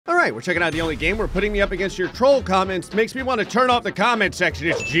right, we're checking out the only game where putting me up against your troll comments makes me want to turn off the comment section.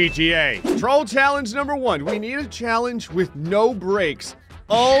 It's GTA. Troll challenge number 1. We need a challenge with no brakes.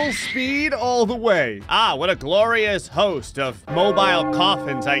 All speed all the way. Ah, what a glorious host of mobile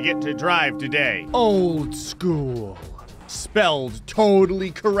coffins I get to drive today. Old school. Spelled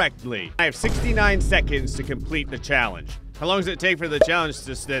totally correctly. I have 69 seconds to complete the challenge. How long does it take for the challenge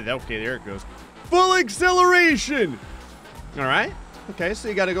to stay? Okay, there it goes. Full acceleration. All right. Okay, so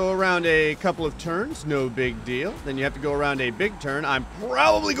you got to go around a couple of turns. No big deal. Then you have to go around a big turn. I'm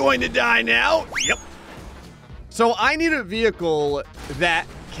probably going to die now. Yep. So I need a vehicle that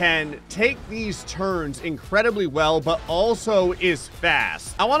can take these turns incredibly well, but also is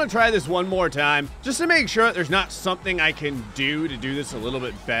fast. I want to try this one more time just to make sure that there's not something I can do to do this a little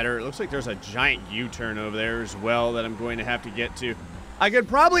bit better. It looks like there's a giant U-turn over there as well that I'm going to have to get to. I could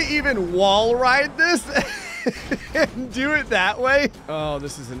probably even wall ride this and do it that way. Oh,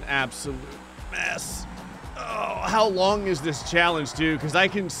 this is an absolute mess. Oh, how long is this challenge, too? Because I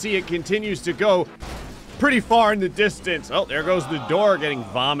can see it continues to go pretty far in the distance. Oh, there goes the door getting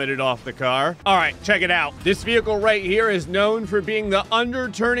vomited off the car. All right, check it out. This vehicle right here is known for being the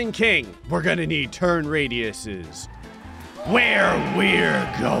under-turning king. We're gonna need turn radiuses where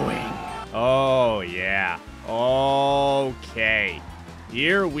we're going. Oh, yeah. Okay.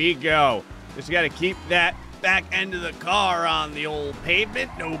 Here we go. Just gotta keep that back end of the car on the old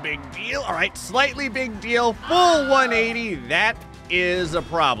pavement. No big deal. All right, slightly big deal. Full 180. That is a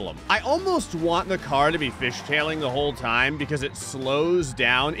problem. I almost want the car to be fishtailing the whole time because it slows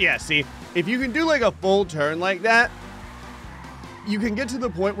down. Yeah, see, if you can do like a full turn like that, you can get to the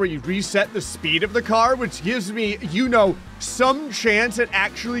point where you reset the speed of the car, which gives me, you know, some chance at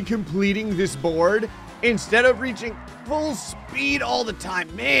actually completing this board instead of reaching full speed all the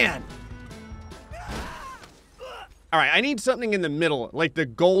time. Man. All right, I need something in the middle, like the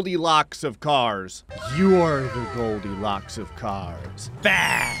Goldilocks of cars. You're the Goldilocks of cars.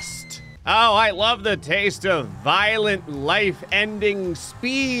 Fast. Oh, I love the taste of violent, life-ending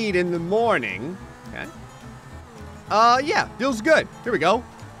speed in the morning. Okay. Yeah, feels good. Here we go.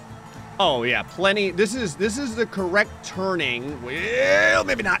 Oh yeah, plenty. This is the correct turning. Well,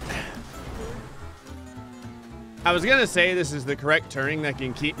 maybe not. I was gonna say this is the correct turning that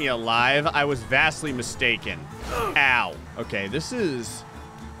can keep me alive. I was vastly mistaken. Ow. Okay, this is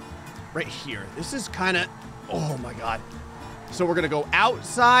right here. This is kind of, oh my God. So we're gonna go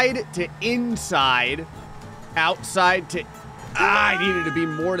outside to inside, outside to, I needed to be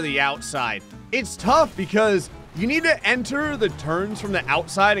more to the outside. It's tough because you need to enter the turns from the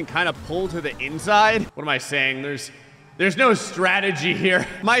outside and kind of pull to the inside. What am I saying? There's no strategy here.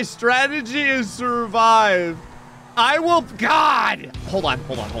 My strategy is survive. I will, God! Hold on.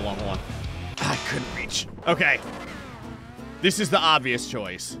 I couldn't reach. Okay. This is the obvious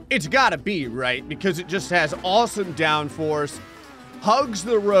choice. It's gotta be, right? Because it just has awesome downforce, hugs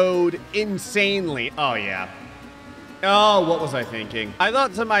the road insanely. Oh, yeah. Oh, what was I thinking? I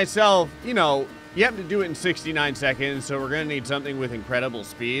thought to myself, you know, you have to do it in 69 seconds, so we're gonna need something with incredible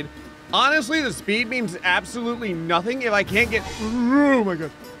speed. Honestly, the speed means absolutely nothing if I can't get, oh my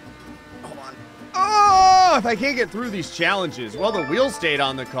God. Oh, if I can't get through these challenges. Well, the wheel stayed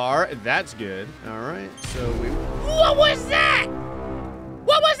on the car. That's good. All right, so we... What was that?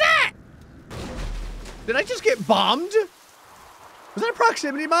 What was that? Did I just get bombed? Was that a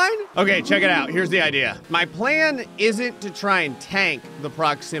proximity mine? Okay, check it out. Here's the idea. My plan isn't to try and tank the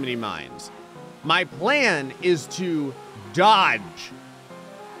proximity mines. My plan is to dodge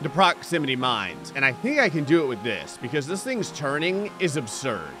the proximity mines. And I think I can do it with this because this thing's turning is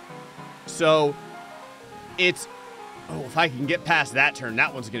absurd. So it's, oh, if I can get past that turn,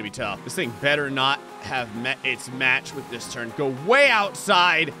 that one's gonna be tough. This thing better not have met its match with this turn. Go way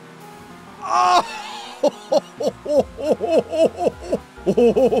outside. Oh,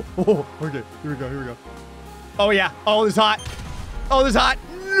 okay, here we go. Oh yeah, oh, this is hot. Oh, this is hot.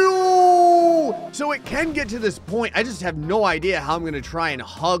 No! So it can get to this point. I just have no idea how I'm gonna try and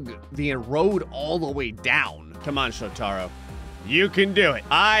hug the road all the way down. Come on, Shotaro. You can do it.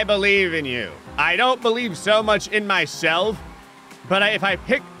 I believe in you. I don't believe so much in myself, but if I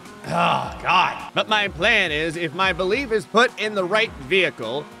pick, oh God. But my plan is if my belief is put in the right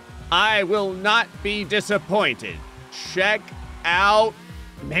vehicle, I will not be disappointed. Check out,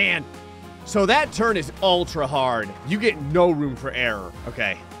 man. So that turn is ultra hard. You get no room for error.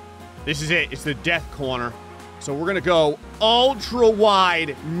 Okay, this is it. It's the death corner. So we're gonna go ultra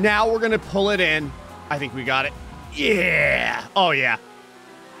wide. Now we're gonna pull it in. I think we got it. Yeah. Oh, yeah.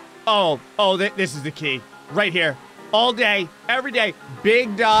 Oh, this is the key. Right here. All day, every day.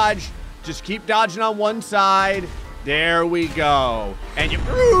 Big dodge. Just keep dodging on one side. There we go. And you...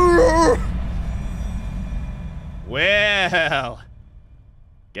 Well...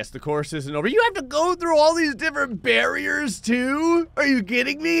 Guess the course isn't over. You have to go through all these different barriers, too? Are you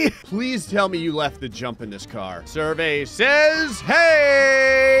kidding me? Please tell me you left the jump in this car. Survey says,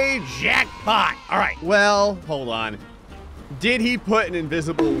 hey, jackpot. All right, well, hold on. Did he put an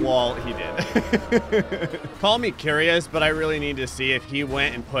invisible wall? He did. Call me curious, but I really need to see if he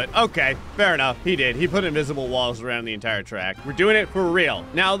went and put... Okay, fair enough. He did. He put invisible walls around the entire track. We're doing it for real.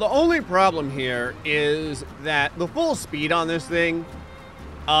 Now, the only problem here is that the full speed on this thing...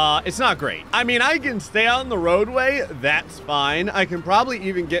 it's not great. I mean, I can stay on the roadway. That's fine. I can probably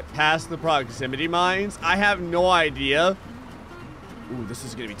even get past the proximity mines. I have no idea. Ooh, this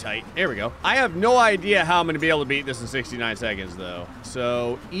is going to be tight. There we go. I have no idea how I'm going to be able to beat this in 69 seconds, though.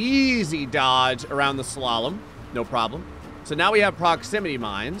 So, easy dodge around the slalom. No problem. So, now we have proximity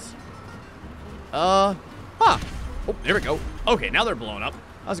mines. Oh, there we go. Okay, now they're blowing up.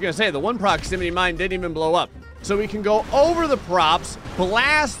 I was going to say, the one proximity mine didn't even blow up. So we can go over the props,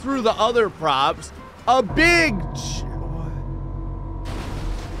 blast through the other props. A big...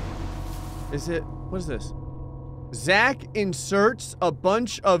 Is it... What is this? Zach inserts a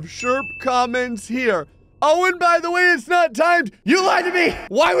bunch of Sherp comments here. Oh, and by the way, it's not timed. You lied to me.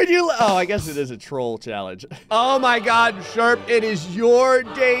 Why would you... Oh, I guess it is a troll challenge. Oh my God, Sherp, it is your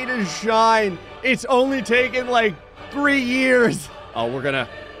day to shine. It's only taken like 3 years. Oh, we're gonna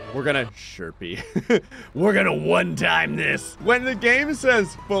Sherpy. We're gonna one-time this. When the game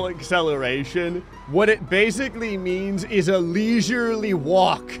says full acceleration, what it basically means is a leisurely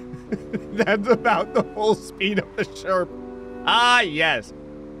walk. That's about the full speed of the Sherp. Ah, yes.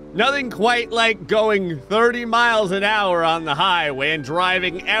 Nothing quite like going 30 miles an hour on the highway and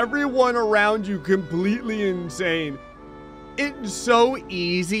driving everyone around you completely insane. It's so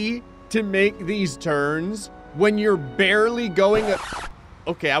easy to make these turns when you're barely going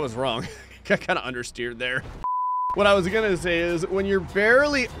Okay, I was wrong. I kind of understeered there. What I was gonna say is when you're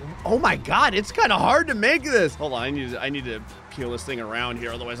barely... Oh my God, it's kind of hard to make this. Hold on, I need to peel this thing around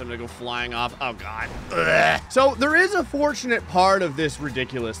here, otherwise I'm gonna go flying off. Oh God. Ugh. So there is a fortunate part of this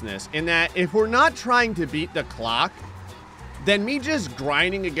ridiculousness in that if we're not trying to beat the clock, then me just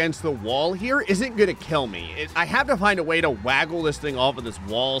grinding against the wall here isn't gonna kill me. I have to find a way to waggle this thing off of this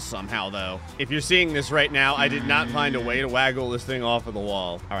wall somehow, though. If you're seeing this right now, I did not find a way to waggle this thing off of the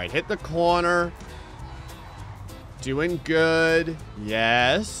wall. All right, hit the corner. Doing good.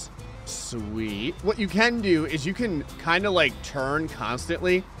 Yes. Sweet. What you can do is you can kind of like turn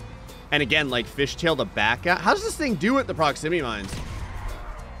constantly. And again, like fishtail the back out. How does this thing do at the proximity mines?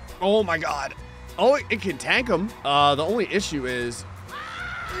 Oh my God. Oh, it can tank them. The only issue is...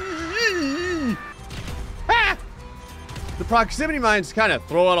 Ah! The proximity mines kind of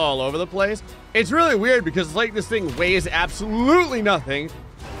throw it all over the place. It's really weird because it's like this thing weighs absolutely nothing.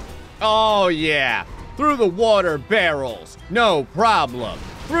 Oh, yeah. Through the water barrels. No problem.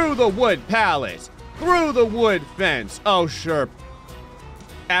 Through the wood pallets. Through the wood fence. Oh, sure.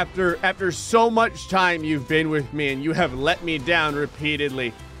 After so much time you've been with me and you have let me down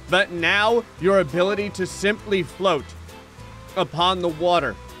repeatedly. But now, your ability to simply float upon the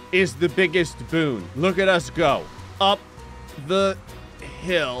water is the biggest boon. Look at us go up the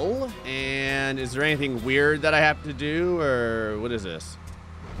hill. And is there anything weird that I have to do? Or what is this?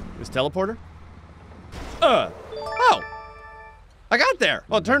 This teleporter? Oh, I got there.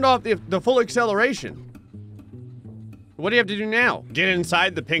 Well, it turned off the full acceleration. What do you have to do now? Get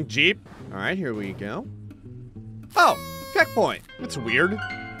inside the pink Jeep? All right, here we go. Oh, checkpoint. That's weird.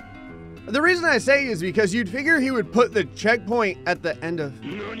 The reason I say is because you'd figure he would put the checkpoint at the end of...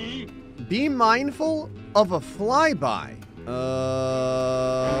 Be mindful of a flyby. Oh!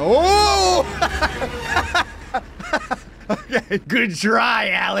 Okay, good try,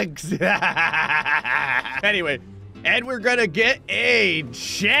 Alex. Anyway, and we're gonna get a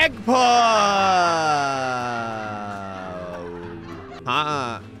checkpoint.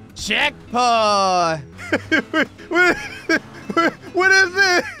 Checkpoint. What is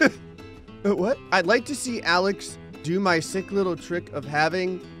this? What? I'd like to see Alex do my sick little trick of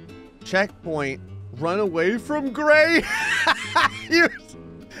having checkpoint run away from Gray. No.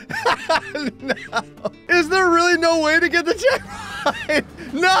 Is there really no way to get the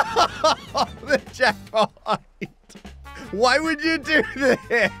checkpoint? No, the checkpoint. Why would you do this?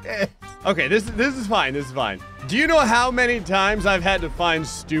 Okay, this is fine. This is fine. Do you know how many times I've had to find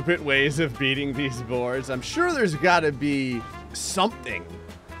stupid ways of beating these boards? I'm sure there's got to be something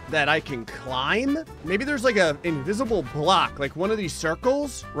that I can climb. Maybe there's like an invisible block, like one of these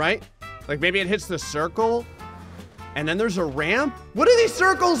circles, right? Like maybe it hits the circle And then there's a ramp? What are these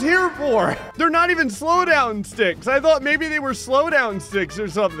circles here for? They're not even slowdown sticks. I thought maybe they were slowdown sticks or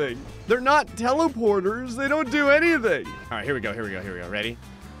something. They're not teleporters. They don't do anything. All right, here we go. Ready?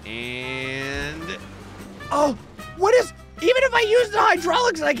 And... oh, what is... even if I use the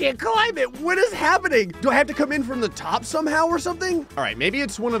hydraulics, I can't climb it. What is happening? Do I have to come in from the top somehow or something? All right, maybe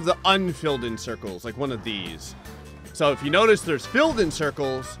it's one of the unfilled in circles, like one of these. So if you notice, there's filled in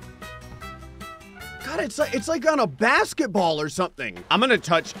circles. God, it's like on a basketball or something. I'm gonna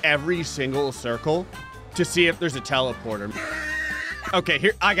touch every single circle to see if there's a teleporter. Okay,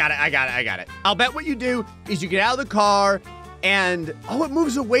 here, I got it. I'll bet what you do is you get out of the car and, oh, it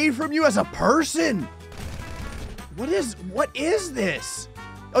moves away from you as a person. What is this?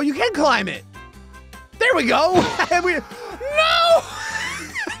 Oh, you can climb it. There we go. No!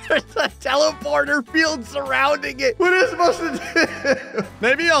 There's a teleporter field surrounding it. What is it supposed to do?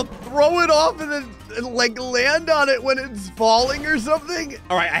 Maybe I'll throw it off and then like land on it when it's falling or something.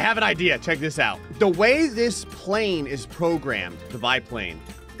 All right, I have an idea. Check this out. The way this plane is programmed, the biplane,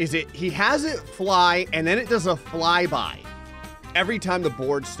 is he has it fly and then it does a flyby every time the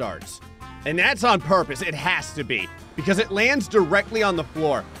board starts. And that's on purpose. It has to be, because it lands directly on the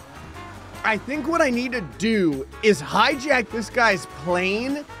floor. I think what I need to do is hijack this guy's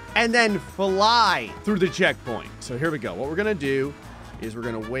plane and then fly through the checkpoint. So here we go. What we're gonna do is we're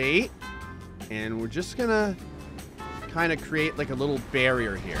gonna wait, and we're just gonna kind of create like a little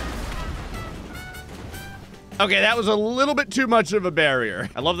barrier here. Okay, that was a little bit too much of a barrier.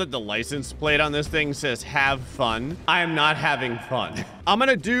 I love that the license plate on this thing says have fun. I am not having fun. I'm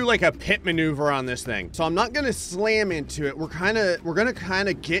gonna do like a pit maneuver on this thing. So I'm not gonna slam into it. We're gonna kind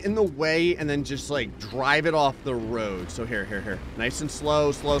of get in the way and then just like drive it off the road. So here. Nice and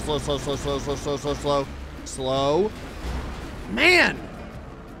slow. Slow. Man!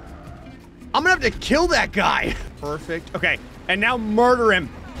 I'm gonna have to kill that guy. Perfect. Okay, and now murder him.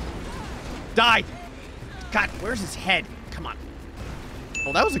 Die. God, where's his head? Come on.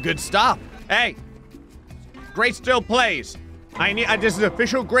 Oh, that was a good stop. Hey, GrayStillPlays. This is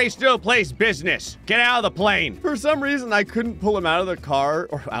official GrayStillPlays business. Get out of the plane. For some reason, I couldn't pull him out of the car,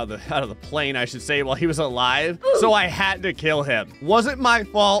 or out of the plane, I should say, while he was alive. So I had to kill him. Wasn't my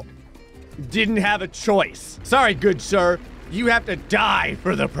fault. Didn't have a choice. Sorry, good sir. You have to die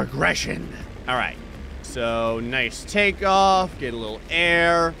for the progression. All right. So nice takeoff. Get a little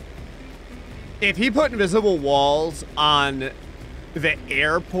air. If he put invisible walls on the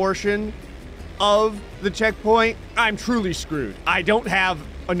air portion of the checkpoint, I'm truly screwed. I don't have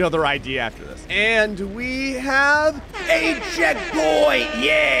another idea after this. And we have a checkpoint.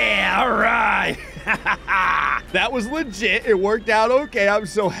 Yeah, all right. That was legit. It worked out okay. I'm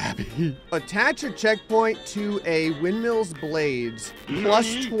so happy. Attach a checkpoint to a windmill's blades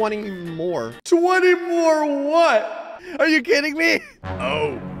plus 20 more. 20 more what? Are you kidding me?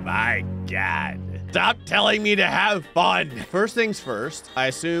 Oh my God. Stop telling me to have fun. First things first, I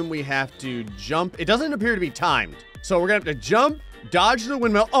assume we have to jump. It doesn't appear to be timed. So we're gonna have to jump, dodge the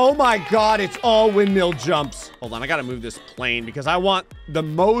windmill. Oh my God, it's all windmill jumps. Hold on, I gotta move this plane because I want the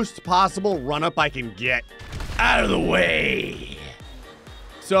most possible run up I can get. Out of the way.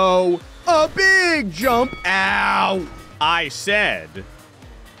 So, a big jump. Ow. I said,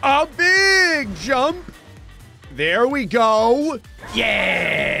 a big jump. There we go.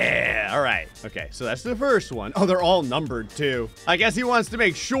 Yeah. All right. Okay, so that's the first one. Oh, they're all numbered too. I guess he wants to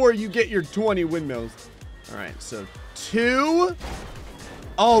make sure you get your 20 windmills. All right, so 2.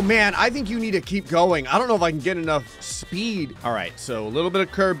 Oh man, I think you need to keep going. I don't know if I can get enough speed. All right, so a little bit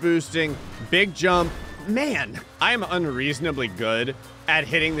of curb boosting, big jump. Man, I am unreasonably good at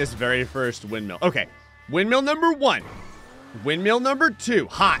hitting this very first windmill. Okay, windmill number 1. Windmill number 2,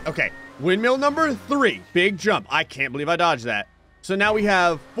 hot. Okay, windmill number 3, big jump. I can't believe I dodged that. So now we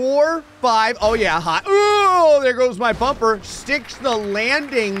have 4, 5. Oh yeah, hot. Oh, there goes my bumper. Sticks the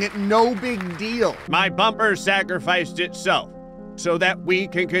landing, no big deal. My bumper sacrificed itself so that we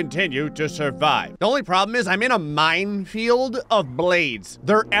can continue to survive. The only problem is I'm in a minefield of blades.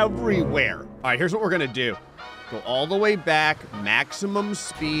 They're everywhere. All right, here's what we're gonna do. Go all the way back, maximum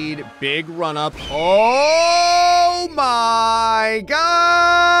speed, big run up. Oh my God!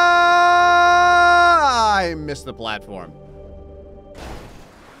 I missed the platform.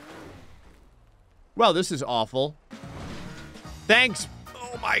 Well, this is awful. Thanks,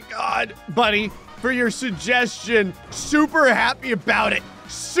 oh my God, buddy, for your suggestion. Super happy about it.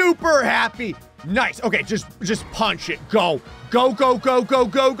 Super happy. Nice. Okay, just punch it. Go. Go.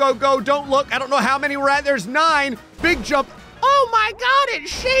 Don't look. I don't know how many we're at. There's 9. Big jump. Oh my God, it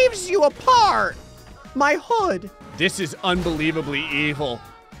shaves you apart. My hood. This is unbelievably evil.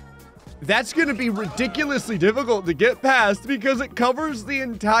 That's gonna be ridiculously difficult to get past because it covers the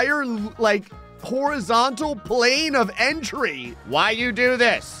entire, like, horizontal plane of entry. Why you do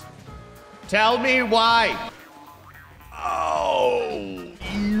this? Tell me why. Oh.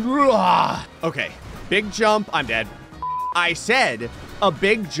 Okay, big jump, I'm dead. I said a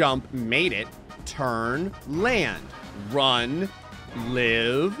big jump made it. Turn, land, run,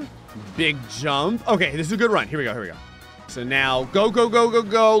 live, big jump. Okay, this is a good run. Here we go, here we go. So now, go, go, go, go,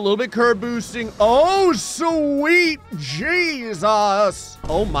 go. A little bit curb boosting. Oh, sweet Jesus.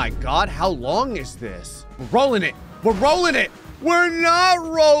 Oh my God, how long is this? We're rolling it. We're rolling it. We're not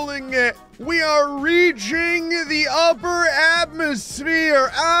rolling it. We are reaching the upper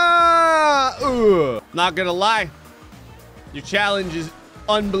atmosphere. Not gonna lie. Your challenge is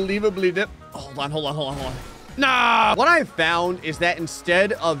unbelievably Hold on, hold on, hold on, hold on. Nah! What I found is that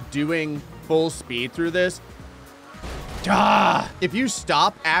instead of doing full speed through this, if you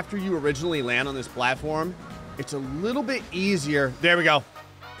stop after you originally land on this platform, it's a little bit easier. There we go.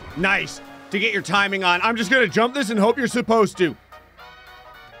 Nice. To get your timing on. I'm just gonna jump this and hope you're supposed to.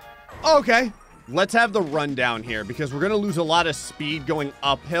 Okay. Let's have the rundown here because we're gonna lose a lot of speed going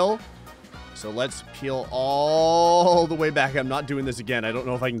uphill. So let's peel all the way back. I'm not doing this again. I don't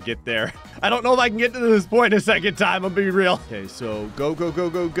know if I can get there. I don't know if I can get to this point a second time. I'll be real. Okay, so go, go, go,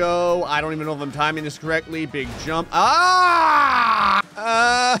 go, go. I don't even know if I'm timing this correctly. Big jump.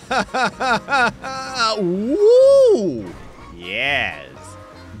 Woo! Yes.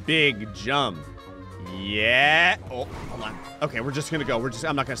 Big jump. Yeah. Oh, hold on. Okay, we're just gonna go.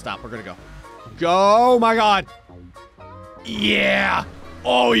 I'm not gonna stop. We're gonna go. Go, my God. Yeah.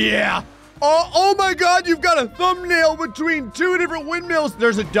 Oh, yeah. Oh my God, you've got a thumbnail between two different windmills.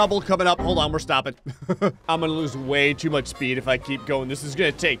 There's a double coming up. Hold on, we're stopping. I'm gonna lose way too much speed if I keep going. This is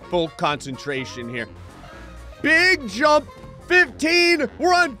gonna take full concentration here. Big jump, 15.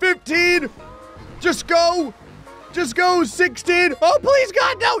 We're on 15. Just go. Just go, 16. Oh, please,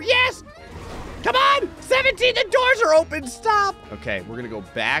 God, no, yes. Come on, 17, the doors are open, stop. Okay, we're gonna go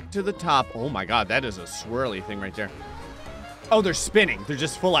back to the top. Oh my God, that is a swirly thing right there. Oh, they're spinning. They're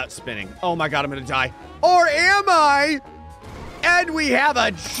just full out spinning. Oh my God, I'm gonna die. Or am I? And we have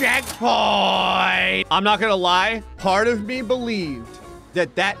a checkpoint. I'm not gonna lie. Part of me believed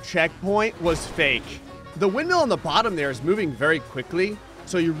that that checkpoint was fake. The windmill on the bottom there is moving very quickly.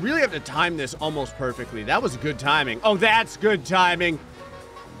 So you really have to time this almost perfectly. That was good timing. Oh, that's good timing.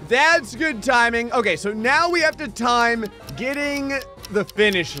 That's good timing. Okay, so now we have to time getting the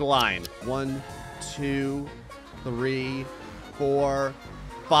finish line. 1, 2, 3, 4,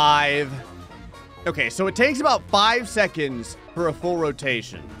 5. Okay, so it takes about 5 seconds for a full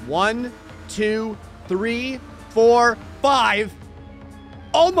rotation. 1, 2, 3, 4, 5.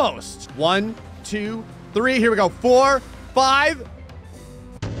 Almost. 1, 2, 3. Here we go. 4, 5.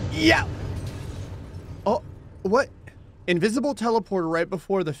 Yeah. Oh, what? Invisible teleporter right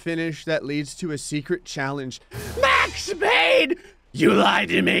before the finish that leads to a secret challenge. Max Speed! You lied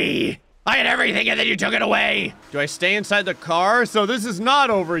to me. I had everything and then you took it away. Do I stay inside the car? So this is not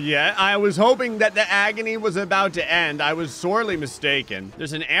over yet. I was hoping that the agony was about to end. I was sorely mistaken.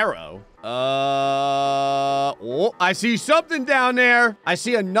 There's an arrow. Oh, I see something down there. I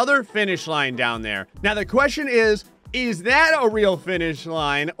see another finish line down there. Now the question is that a real finish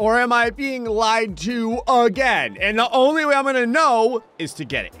line or am I being lied to again? And the only way I'm gonna know is to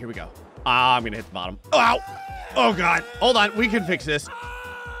get it. Here we go. I'm gonna hit the bottom. Oh, ow. Oh God, hold on, we can fix this.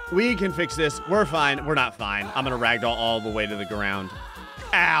 We can fix this. We're fine. We're not fine. I'm gonna ragdoll all the way to the ground.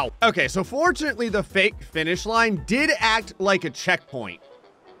 Ow. Okay, so fortunately, the fake finish line did act like a checkpoint.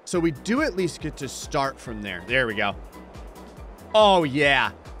 So we do at least get to start from there. There we go. Oh,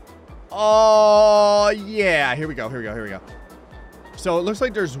 yeah. Oh, yeah. Here we go. Here we go. Here we go. So it looks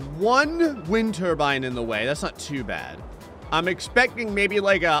like there's one wind turbine in the way. That's not too bad. I'm expecting maybe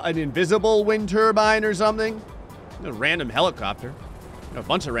like an invisible wind turbine or something. A random helicopter. A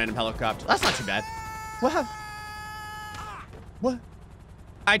bunch of random helicopters. That's not too bad. What? What?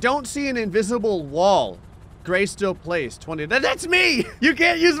 I don't see an invisible wall. GrayStillPlays 20. That's me! You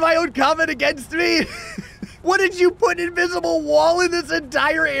can't use my own comment against me! What did you put invisible wall in this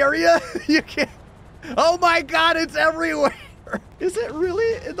entire area? You can't. Oh my God, it's everywhere. Is it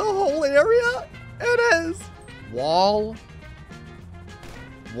really in the whole area? It is. Wall.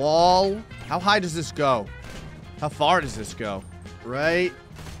 Wall. How high does this go? How far does this go? Right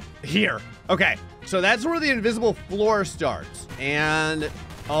here. Okay, so that's where the invisible floor starts. And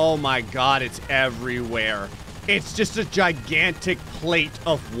oh my God, it's everywhere. It's just a gigantic plate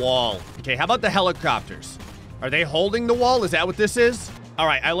of wall. Okay, how about the helicopters? Are they holding the wall? Is that what this is? All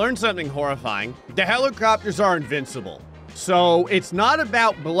right, I learned something horrifying. The helicopters are invincible. So it's not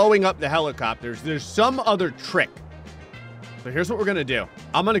about blowing up the helicopters. There's some other trick. So here's what we're gonna do.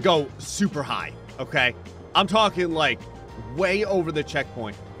 I'm gonna go super high, okay? I'm talking like way over the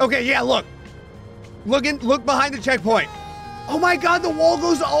checkpoint. Okay, yeah, look. Look behind the checkpoint. Oh my God, the wall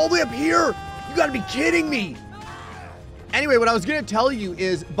goes all the way up here. You gotta be kidding me. Anyway, what I was gonna tell you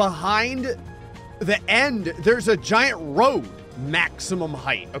is behind the end, there's a giant road, maximum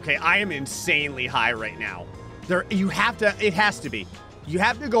height. Okay, I am insanely high right now. It has to be. You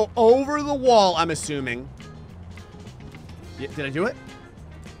have to go over the wall, I'm assuming. Yeah, did I do it?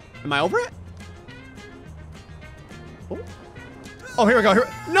 Am I over it? Oh, here we go.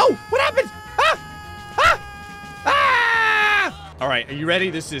 No, what happened? Ah! Ah! Ah! All right, are you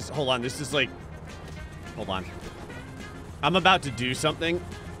ready? Hold on, hold on. I'm about to do something.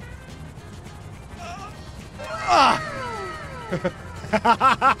 Ah!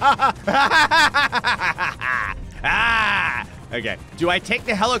 Ah! Okay, do I take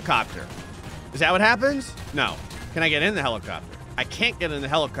the helicopter? Is that what happens? No. Can I get in the helicopter? I can't get in the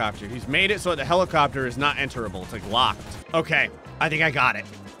helicopter. He's made it so the helicopter is not enterable. It's like locked. Okay, I think I got it.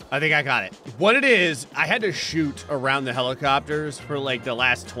 What it is, I had to shoot around the helicopters for like the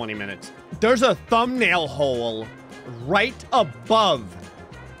last 20 minutes. There's a thumbnail hole right above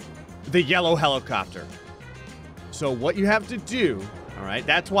the yellow helicopter. So what you have to do, all right,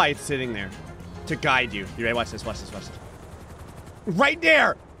 that's why it's sitting there, to guide you. You ready? Watch this. Right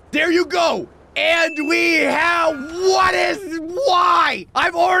there. There you go. And we have, why?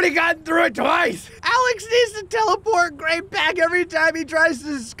 I've already gotten through it twice. Alex needs to teleport Gray back every time he tries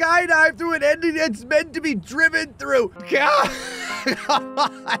to skydive through an ending that's meant to be driven through. God.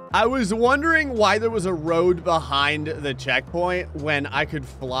 I was wondering why there was a road behind the checkpoint when I could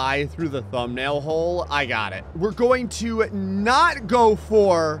fly through the thumbnail hole. I got it. We're going to not go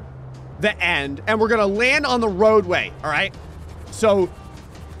for the end, and we're gonna land on the roadway, all right? So,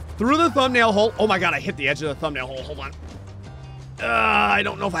 through the thumbnail hole. Oh my God, I hit the edge of the thumbnail hole. Hold on. I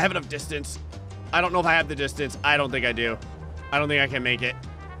don't know if I have enough distance. I don't know if I have the distance. I don't think I do. I don't think I can make it.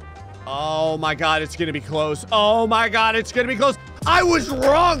 Oh my God, it's gonna be close. Oh my God, it's gonna be close. I was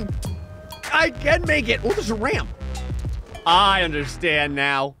wrong. I can make it. Oh, there's a ramp. I understand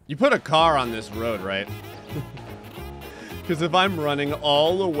now. You put a car on this road, right? Because if I'm running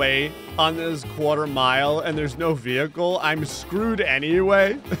all the way on this quarter mile and there's no vehicle, I'm screwed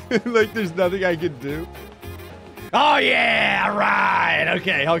anyway. Like, there's nothing I can do. Oh, yeah, right.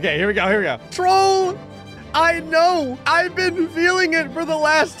 Okay, here we go. Troll, I know. I've been feeling it for the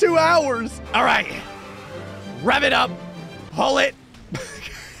last 2 hours. All right, rev it up, pull it.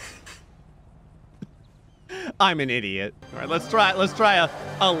 I'm an idiot. All right, let's try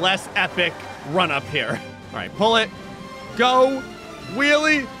a less epic run up here. All right, pull it. Go,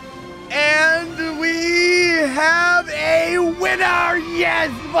 wheelie, and we have a winner!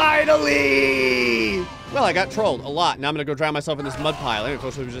 Yes, finally! Well, I got trolled a lot. Now I'm gonna go drown myself in this mud pile. Anyway,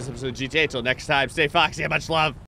 folks, this episode of GTA. Till next time, stay foxy and much love.